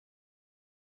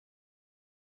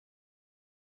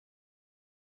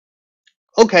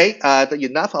Okay,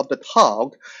 enough of the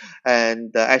talk.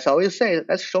 And as I always say,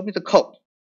 let's show me the code.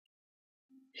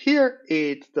 Here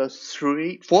is the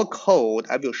four code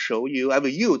I will show you, I will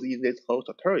use in this whole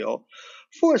tutorial.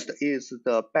 First is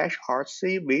the bash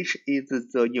rc, which is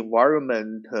the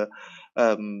environment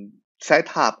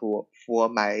setup for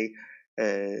my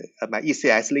my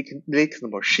ECS Linux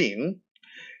machine.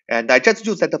 And I just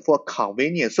use that for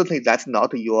convenience. Certainly, that's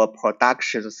not your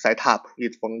production setup.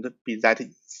 It won't be that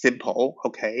simple.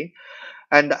 Okay.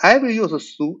 And I will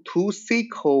use two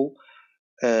SQL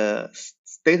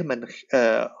statement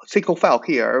SQL file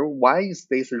here. One is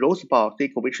this rosebar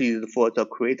SQL, which is for the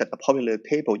create the popular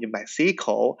table in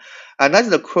MySQL. Another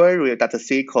the query that the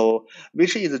SQL,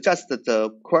 which is just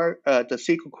the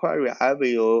SQL query I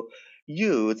will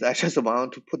use. I just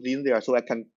want to put in there so I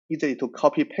can easily to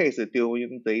copy paste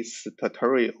during this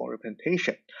tutorial or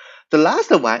presentation. The last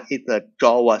one is the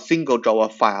single Java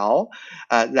file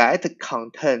that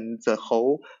contains the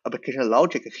whole application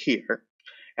logic here.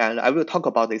 And I will talk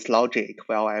about this logic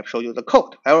while I show you the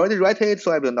code. I already write it,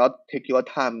 so I will not take your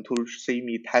time to see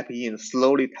me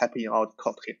slowly typing out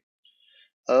code here.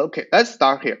 Okay, let's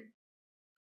start here.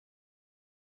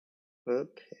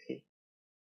 Okay.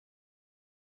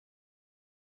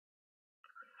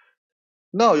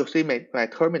 Now you see my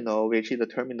terminal, which is the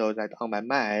terminal that's on my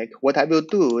Mac. What I will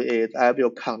do is I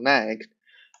will connect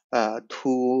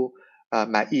to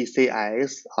my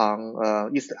ECS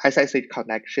on SSH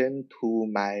connection to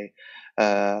my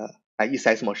my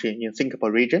ECS machine in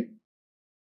Singapore region.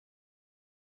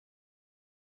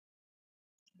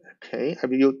 Okay, I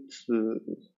will use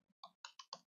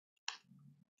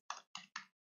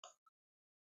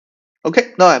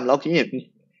okay, now I'm logging in.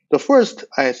 The first,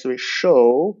 as we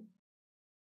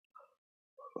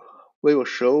will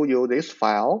show you this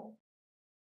file.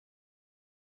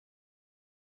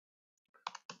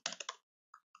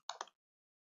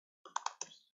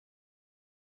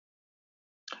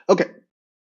 Okay.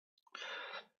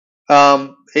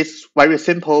 It's very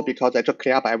simple because I just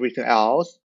clear up everything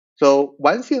else. So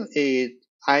one thing is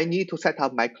I need to set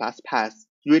up my class path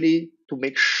really to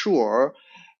make sure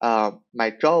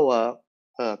my Java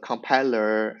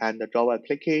compiler and the Java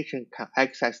application can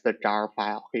access the jar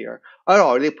file here. I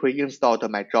already pre-installed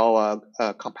my Java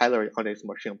compiler on this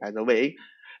machine, by the way,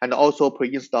 and also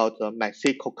pre-installed my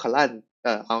SQL client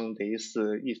on this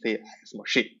ECS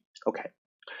machine. Okay.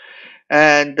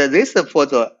 And this for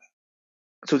the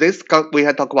so this we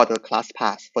had talked about the class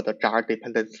path for the jar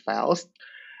dependence files,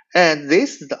 and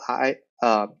this is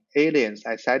the aliens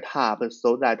I set up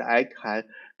so that I can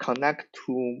connect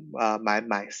to my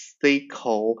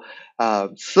MySQL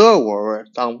server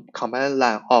on command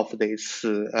line of this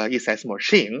ECS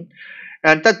machine.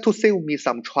 And that to save me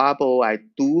some trouble, I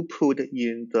do put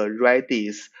in the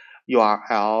Redis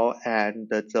URL and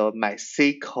the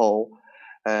MySQL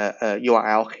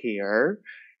URL here.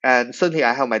 And certainly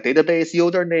I have my database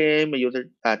username,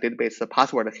 database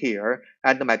password here,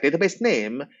 and my database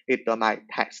name is my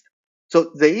test.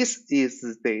 So this is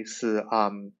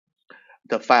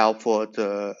the file for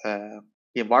the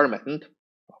environment.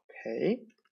 Okay,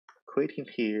 creating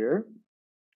here.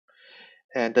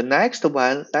 And the next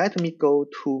one, let me go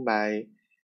to my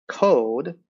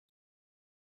code.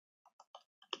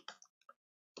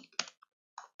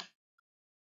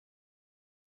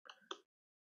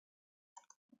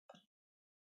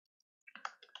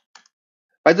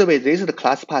 By the way, this is the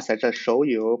class path I just showed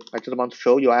you. I just want to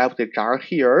show you I have the jar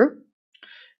here,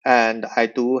 and I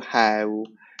do have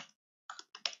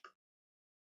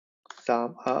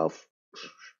some of,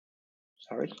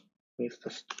 sorry, missed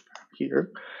this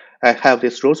here. I have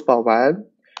this rosebar one.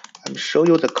 I'm show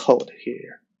you the code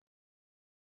here.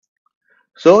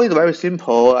 So it's very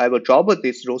simple. I will drop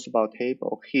this rosebar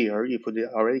table here if it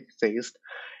already exists,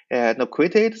 and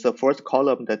create the first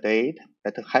column, the date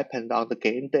that happened on the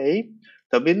game day,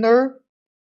 the winner,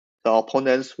 the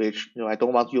opponents, which I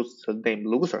don't want to use the name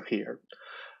loser here.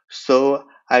 So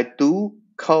I do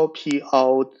copy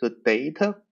out the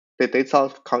data. The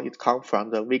data come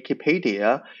from the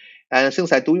Wikipedia. And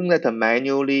since I'm doing that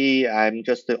manually, I'm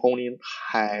just only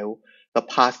have the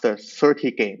past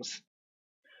 30 games,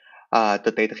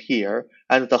 the data here.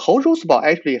 And the whole rules ball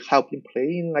actually have been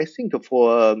playing, I think,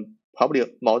 for probably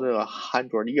more than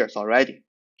 100 years already.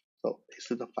 So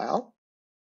this is the file.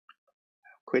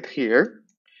 Quit here.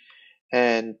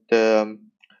 And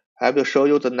I will show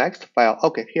you the next file.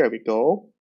 Okay, here we go.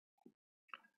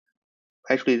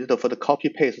 Actually, this is for the copy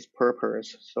paste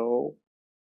purpose. So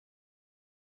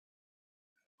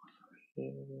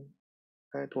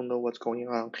I don't know what's going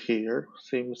on here.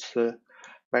 Seems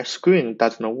my screen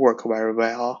doesn't work very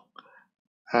well.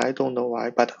 I don't know why,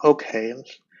 but okay.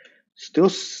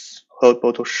 still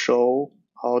able to show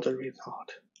all the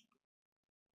result.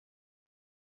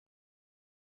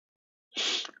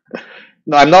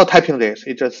 No, I'm not typing this.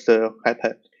 It just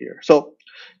happened here. So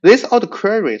these are the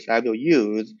queries I will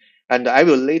use, and I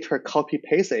will later copy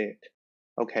paste it,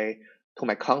 okay, to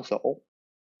my console.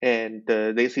 And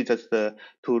this is just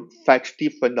to fetch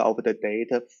different of the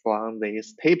data from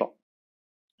this table.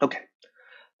 Okay.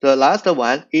 The last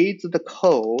one is the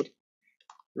code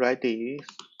Redis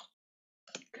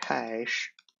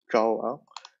cache Java,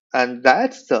 and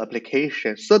that's the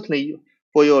application. Certainly,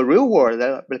 for your real world,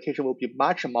 that application will be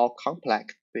much more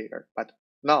complex there. But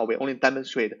now we only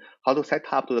demonstrate how to set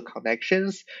up the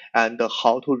connections and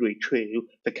how to retrieve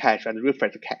the cache and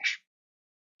refresh the cache.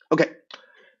 Okay,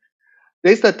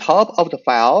 this is the top of the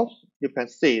file. You can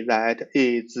see that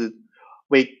is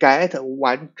we get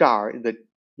one jar in the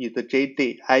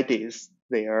JD IDs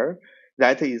there.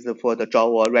 That is for the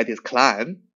Java Redis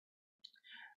client.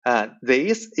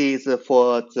 This is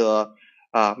for the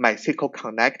MySQL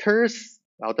connectors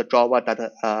or the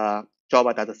Java.SQL,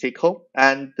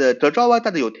 and the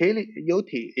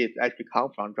Java.utility is actually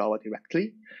come from Java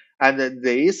directly, and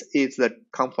this is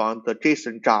come from the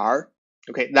JSON jar.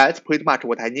 Okay, that's pretty much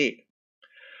what I need.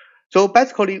 So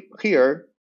basically here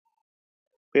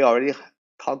we already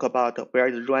talk about where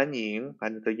it's running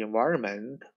and the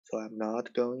environment. So I'm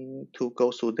not going to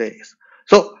go through this.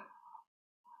 So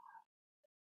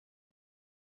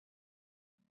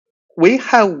we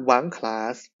have one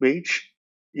class which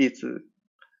is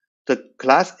the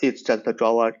class is just the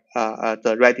Java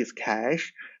the Redis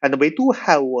cache, and we do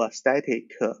have a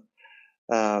static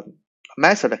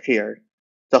method here.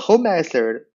 The whole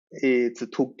method is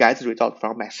to get the result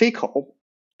from MySQL,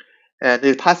 and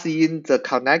it passes in the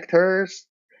connectors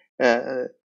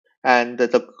and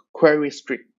the query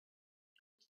string.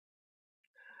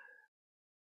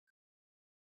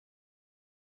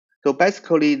 So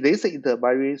basically, this is a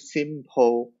very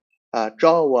simple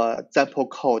Java example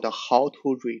code how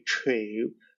to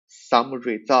retrieve some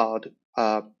result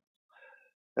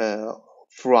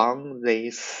from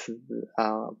this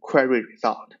query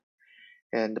result.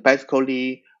 And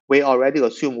basically, we already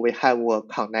assume we have a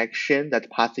connection that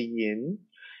passes in,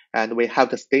 and we have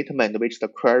the statement, which is the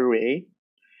query.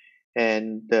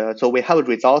 And so we have a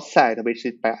result set, which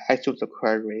is by assume the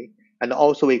query. And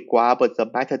also we grab the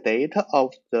metadata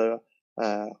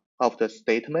of the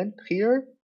statement here.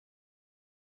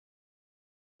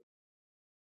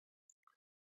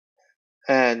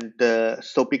 And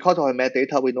so because of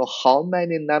metadata, we know how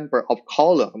many number of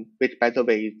column, which by the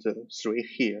way is 3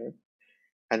 here.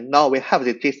 And now we have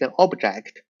the JSON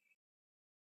object.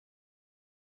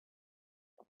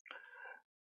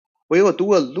 We will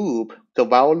do a loop, the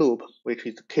while loop, which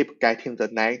is keep getting the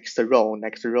next row.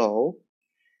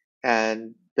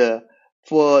 And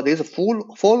for this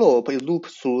for loop, it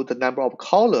loops through the number of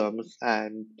columns,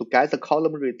 and to get the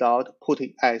column result, put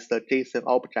it as the JSON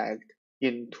object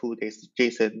into this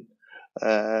JSON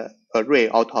array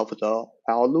out of the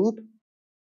while loop.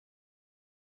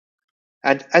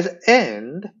 And at the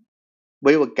end,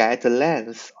 we will get the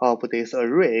length of this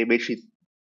array, which is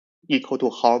equal to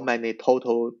how many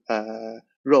total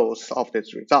rows of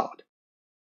this result.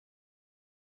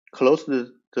 Close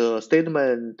the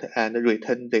statement and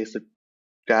return this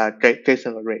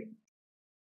JSON array.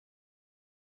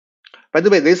 By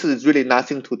the way, this is really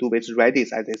nothing to do with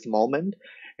Redis at this moment.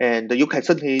 And you can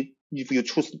certainly, if you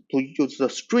choose to use the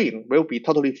string, will be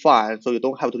totally fine. So you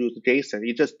don't have to use JSON.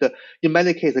 It just, in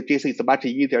many cases, JSON is much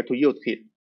easier to use here.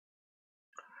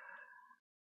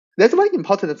 That's one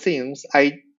important thing.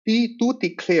 I do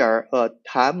declare a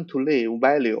time to live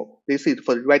value. This is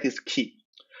for Redis key.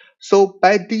 So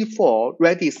by default,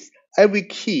 Redis, every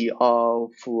key of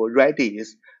Redis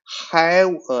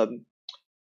have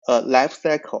a life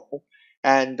cycle.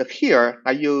 And here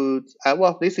I use,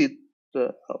 well, this is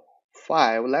the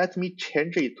 5. Let me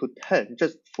change it to 10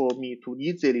 just for me to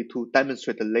easily to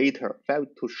demonstrate later. 5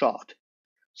 too short.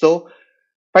 So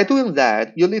by doing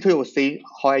that, you later will see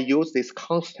how I use this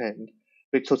constant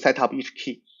to set up each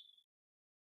key.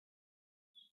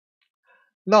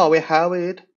 Now we have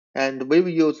it, and we will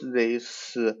use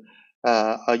this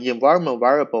environment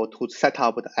variable to set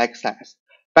up the access.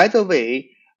 By the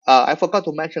way, I forgot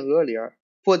to mention earlier,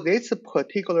 for this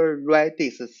particular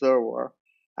Redis server,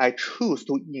 I choose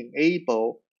to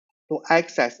enable to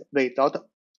access without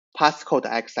passcode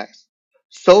access.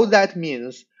 So that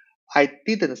means I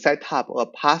didn't set up a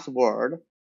password,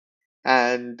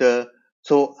 and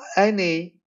so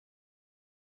any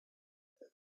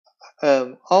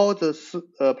all the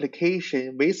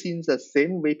application within the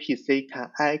same VPC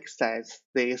can access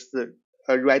this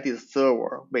Redis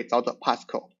server without a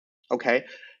passcode. Okay,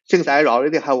 since I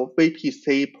already have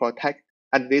VPC protect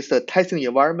and this testing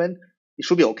environment, it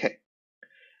should be okay.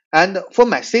 And for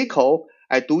MySQL,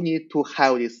 I do need to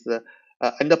have this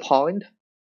endpoint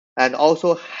and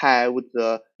also have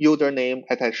the username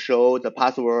as I show the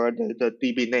password, the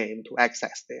DB name to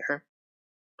access there.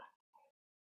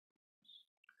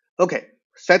 Okay,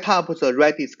 set up the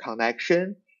Redis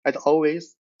connection. As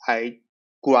always, I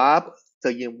grab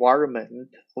the environment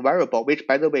variable, which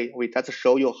by the way, we just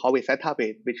show you how we set up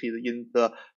it, which is in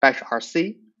the bash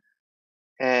rc.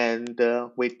 And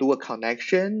we do a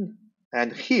connection.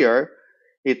 And here,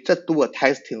 it just do a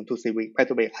testing to see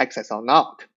whether we access or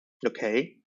not.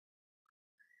 Okay.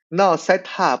 Now set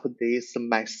up these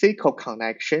MySQL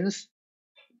connections.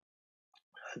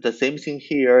 The same thing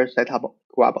here, set up,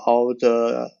 grab all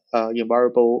the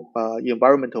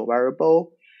environmental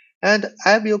variable, and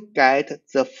I will get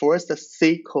the first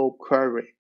SQL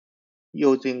query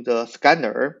using the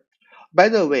scanner. By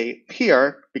the way,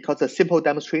 here, because a simple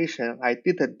demonstration, I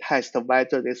didn't test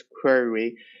whether this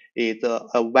query is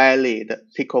a valid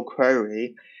SQL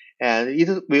query, and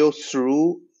it will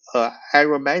through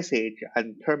error message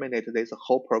and terminate this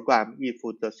whole program if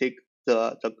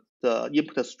the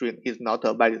input string is not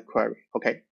a valid query.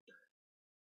 Okay.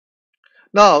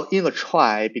 Now in a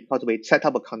try, because we set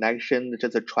up a connection,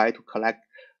 just try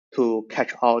to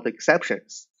catch all the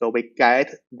exceptions. So we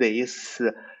get this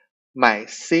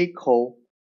MySQL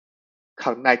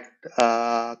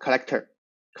collector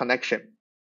connection.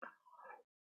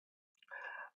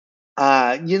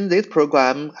 In this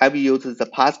program, I will use the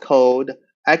passcode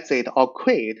exit or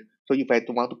quit. So if I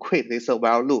want to quit this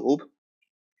while loop,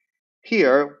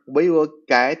 here we will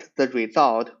get the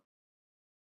result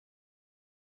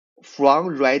from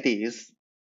Redis.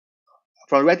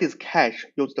 From Redis cache,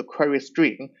 use the query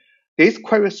string. This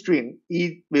query string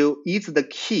is the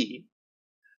key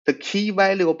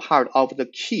value part of the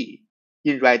key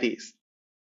in Redis.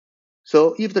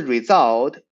 So if the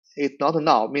result is not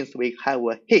null, means we have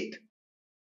a hit.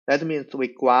 That means we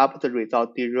grab the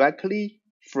result directly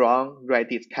from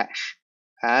Redis cache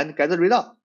and get the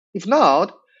result. If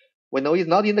not, we know it's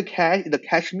not in the cache. The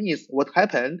cache means what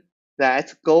happened.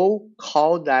 Let's go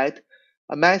call that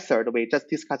a method we just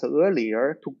discussed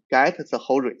earlier to get the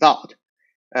whole result.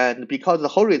 And because the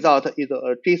whole result is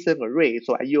a JSON array,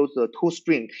 so I use the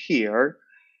toString here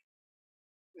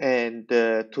and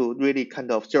to really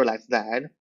kind of serialize that.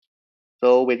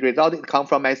 So with result it comes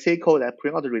from MySQL that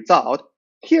print out the result.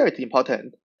 Here it's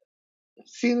important.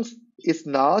 Since it's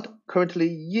not currently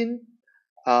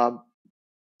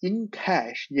in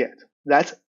cache yet,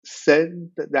 let's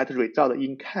send that result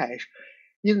in cache.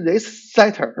 In this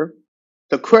setter,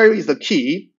 the query is the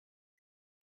key,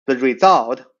 the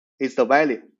result is the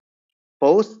value.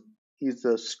 Both is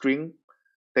a string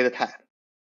data type.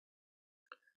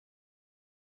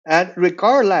 And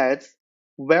regardless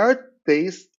where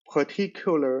this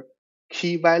particular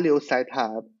key value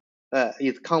setup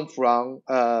is come from,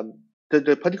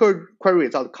 the particular query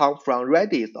result come from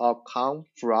Redis or come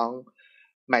from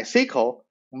MySQL,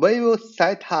 we will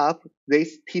set up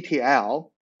this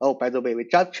TTL. Oh, by the way, we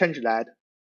just changed that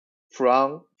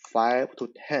from 5 to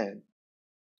 10.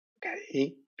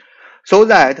 Okay, so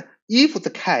that if the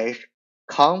cache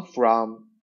come from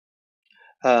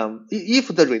if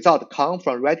the result comes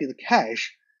from Redis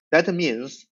cache, that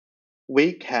means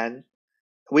we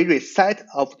reset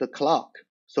off the clock.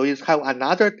 So you have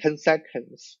another 10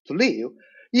 seconds to live.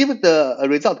 If the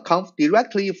result comes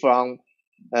directly from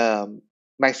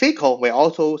MySQL, we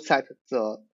also set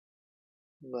the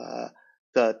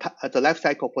life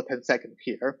cycle for 10 seconds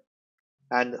here.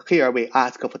 And here we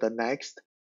ask for the next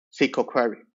SQL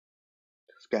query.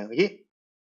 Scan here.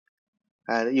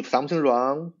 And if something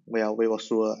wrong, well, we will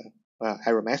throw an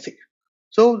error message.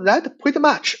 So that's pretty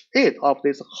much it of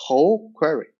this whole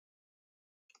query.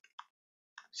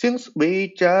 Since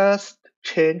we just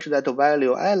changed that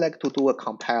value, I like to do a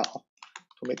compile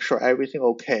to make sure everything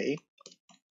okay.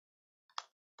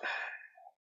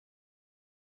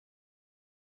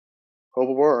 Hope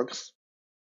it works.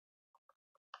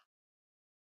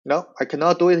 No, I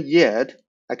cannot do it yet.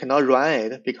 I cannot run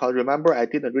it because remember I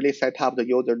didn't really set up the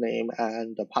username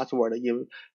and the password in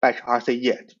bash rc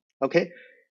yet. Okay,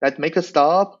 let's make a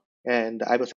stop and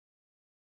I will